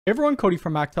Hey everyone, Cody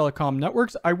from Mac Telecom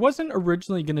Networks. I wasn't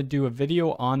originally going to do a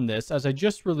video on this as I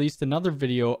just released another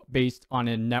video based on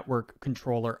a network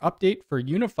controller update for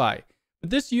Unifi. But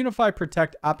this Unifi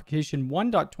Protect application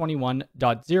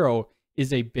 1.21.0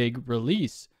 is a big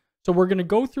release. So we're going to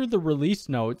go through the release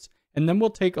notes and then we'll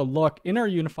take a look in our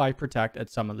Unifi Protect at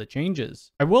some of the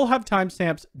changes. I will have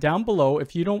timestamps down below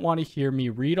if you don't want to hear me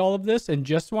read all of this and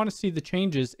just want to see the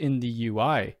changes in the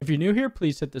UI. If you're new here,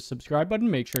 please hit the subscribe button.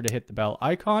 Make sure to hit the bell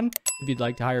icon. If you'd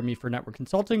like to hire me for network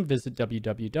consulting, visit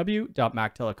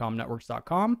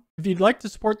www.mactelecomnetworks.com. If you'd like to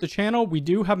support the channel, we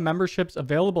do have memberships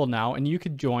available now and you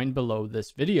could join below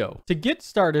this video. To get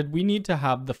started, we need to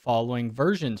have the following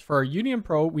versions. For our UDM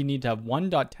Pro, we need to have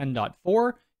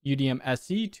 1.10.4, UDM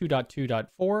SE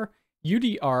 2.2.4,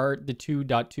 UDR the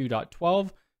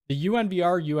 2.2.12, the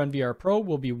UNVR Pro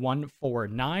will be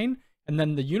 1.4.9, and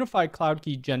then the Unified Cloud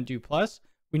Key Gen 2 Plus,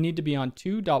 we need to be on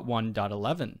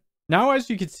 2.1.11. Now, as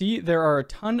you can see, there are a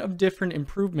ton of different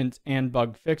improvements and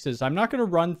bug fixes. I'm not going to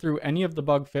run through any of the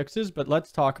bug fixes, but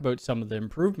let's talk about some of the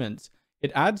improvements.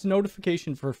 It adds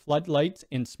notification for floodlights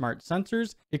and smart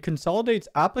sensors. It consolidates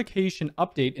application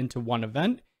update into one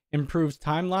event. Improves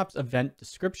time-lapse event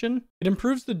description. It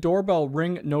improves the doorbell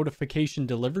ring notification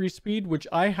delivery speed, which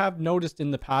I have noticed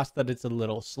in the past that it's a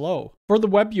little slow. For the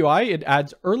web UI, it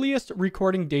adds earliest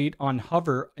recording date on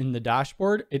hover in the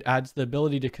dashboard. It adds the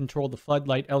ability to control the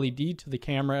floodlight LED to the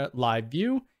camera live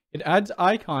view. It adds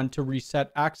icon to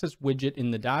reset access widget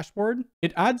in the dashboard.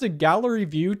 It adds a gallery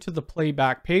view to the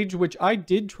playback page, which I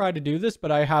did try to do this,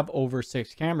 but I have over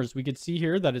 6 cameras. We could see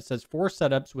here that it says 4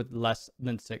 setups with less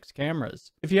than 6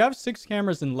 cameras. If you have 6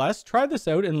 cameras and less, try this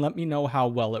out and let me know how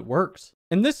well it works.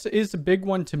 And this is a big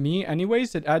one to me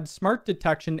anyways. It adds smart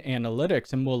detection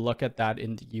analytics, and we'll look at that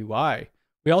in the UI.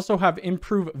 We also have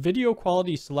improve video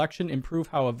quality selection, improve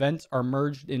how events are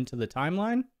merged into the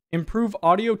timeline. Improve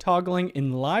audio toggling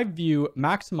in live view,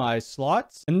 maximize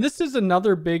slots. And this is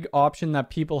another big option that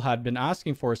people had been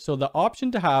asking for. So the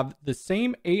option to have the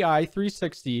same AI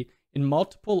 360 in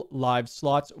multiple live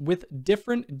slots with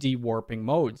different dewarping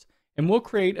modes. And we'll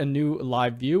create a new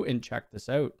live view and check this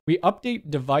out. We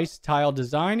update device tile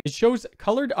design. It shows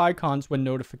colored icons when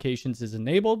notifications is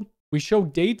enabled. We show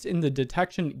dates in the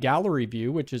detection gallery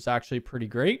view, which is actually pretty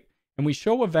great. And we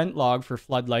show event log for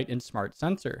floodlight and smart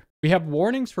sensor. We have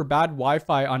warnings for bad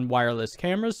Wi-Fi on wireless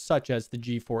cameras, such as the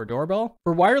G4 doorbell.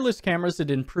 For wireless cameras,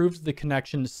 it improves the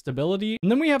connection stability.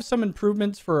 And then we have some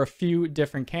improvements for a few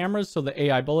different cameras. So the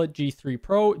AI Bullet G3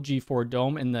 Pro, G4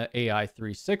 Dome, and the AI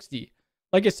 360.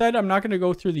 Like I said, I'm not going to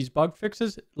go through these bug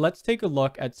fixes. Let's take a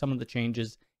look at some of the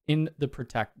changes in the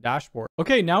Protect dashboard.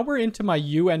 Okay, now we're into my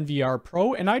UNVR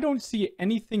Pro, and I don't see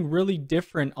anything really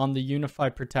different on the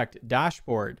Unifi Protect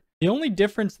dashboard. The only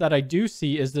difference that I do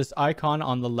see is this icon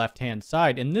on the left-hand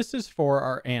side, and this is for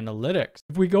our analytics.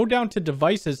 If we go down to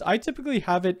devices, I typically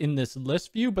have it in this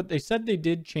list view, but they said they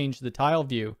did change the tile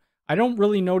view. I don't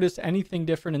really notice anything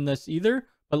different in this either,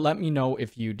 but let me know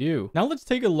if you do. Now let's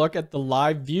take a look at the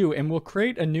live view, and we'll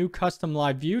create a new custom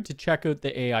live view to check out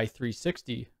the AI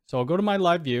 360. So I'll go to my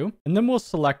live view, and then we'll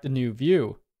select a new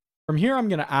view. From here, I'm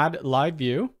going to add live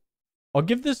view. I'll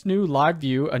give this new live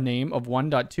view a name of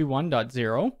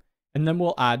 1.21.0. And then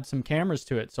we'll add some cameras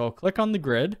to it. So I'll click on the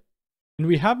grid and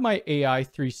we have my AI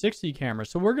 360 camera.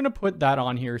 So we're going to put that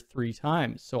on here 3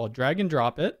 times. So I'll drag and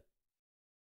drop it.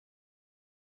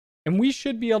 And we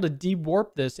should be able to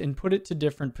dewarp this and put it to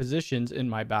different positions in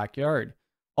my backyard.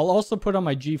 I'll also put on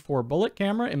my G4 Bullet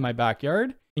camera in my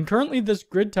backyard. And currently this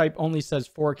grid type only says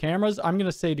 4 cameras. I'm going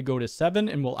to say to go to 7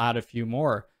 and we'll add a few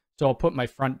more. So I'll put my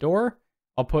front door.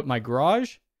 I'll put my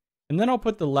garage. And then I'll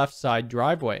put the left side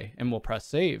driveway and we'll press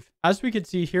save. As we can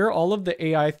see here, all of the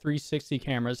AI 360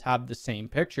 cameras have the same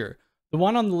picture. The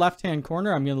one on the left-hand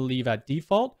corner, I'm going to leave at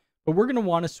default, but we're going to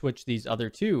want to switch these other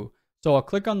 2. So I'll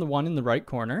click on the one in the right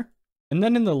corner. And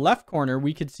then in the left corner,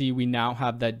 we could see we now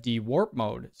have that dewarp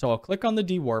mode. So I'll click on the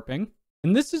dewarping.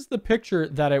 And this is the picture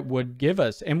that it would give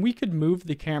us. And we could move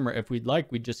the camera if we'd like.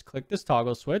 We just click this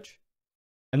toggle switch.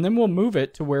 And then we'll move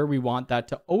it to where we want that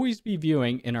to always be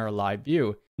viewing in our live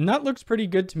view. And that looks pretty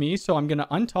good to me. So I'm going to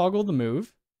untoggle the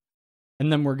move.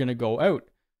 And then we're going to go out.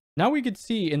 Now we could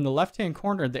see in the left-hand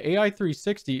corner, the AI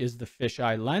 360 is the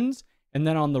fisheye lens. And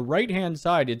then on the right-hand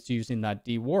side, it's using that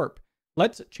dewarp.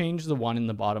 Let's change the one in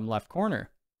the bottom left corner.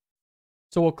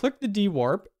 So we'll click the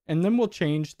dewarp and then we'll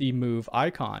change the move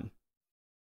icon.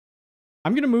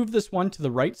 I'm going to move this one to the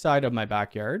right side of my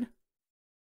backyard.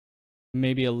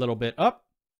 Maybe a little bit up.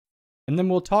 And then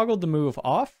we'll toggle the move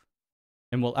off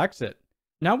and we'll exit.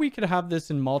 Now we could have this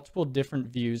in multiple different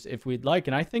views if we'd like,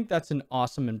 and I think that's an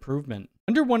awesome improvement.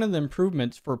 Under one of the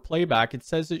improvements for playback, it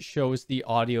says it shows the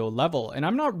audio level, and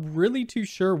I'm not really too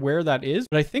sure where that is,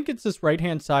 but I think it's this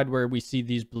right-hand side where we see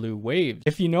these blue waves.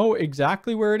 If you know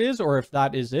exactly where it is, or if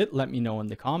that is it, let me know in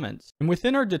the comments. And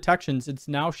within our detections, it's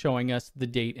now showing us the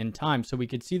date and time, so we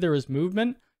could see there is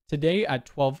movement today at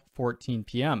 12:14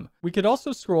 p.m. We could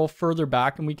also scroll further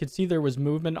back and we could see there was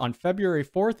movement on February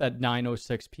 4th at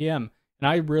 9:06 p.m. And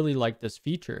I really like this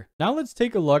feature. Now let's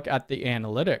take a look at the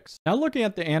analytics. Now looking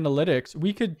at the analytics,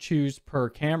 we could choose per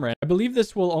camera. I believe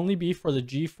this will only be for the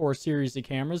G4 series of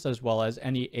cameras as well as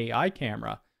any AI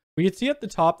camera. We could see at the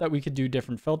top that we could do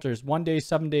different filters: 1 day,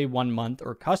 7 day, 1 month,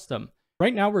 or custom.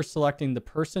 Right now we're selecting the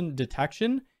person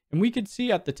detection, and we could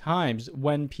see at the times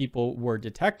when people were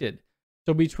detected.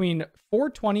 So between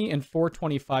 4:20 and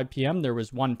 4:25 p.m. there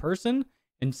was one person,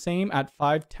 and same at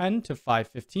 5:10 to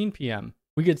 5:15 p.m.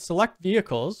 We could select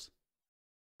vehicles,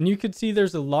 and you could see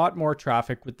there's a lot more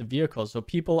traffic with the vehicles, so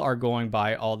people are going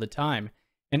by all the time.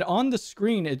 And on the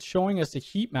screen, it's showing us a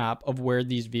heat map of where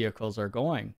these vehicles are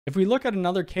going. If we look at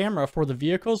another camera for the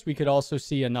vehicles, we could also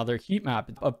see another heat map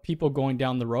of people going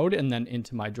down the road and then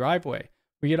into my driveway.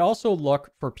 We could also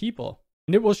look for people,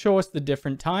 and it will show us the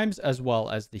different times as well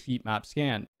as the heat map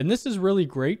scan. And this is really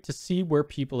great to see where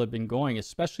people have been going,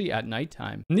 especially at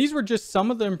nighttime. And these were just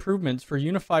some of the improvements for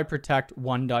Unifi Protect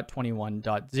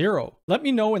 1.21.0. Let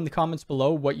me know in the comments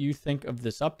below what you think of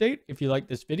this update. If you like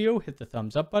this video, hit the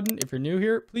thumbs up button. If you're new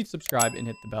here, please subscribe and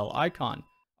hit the bell icon.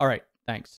 All right, thanks.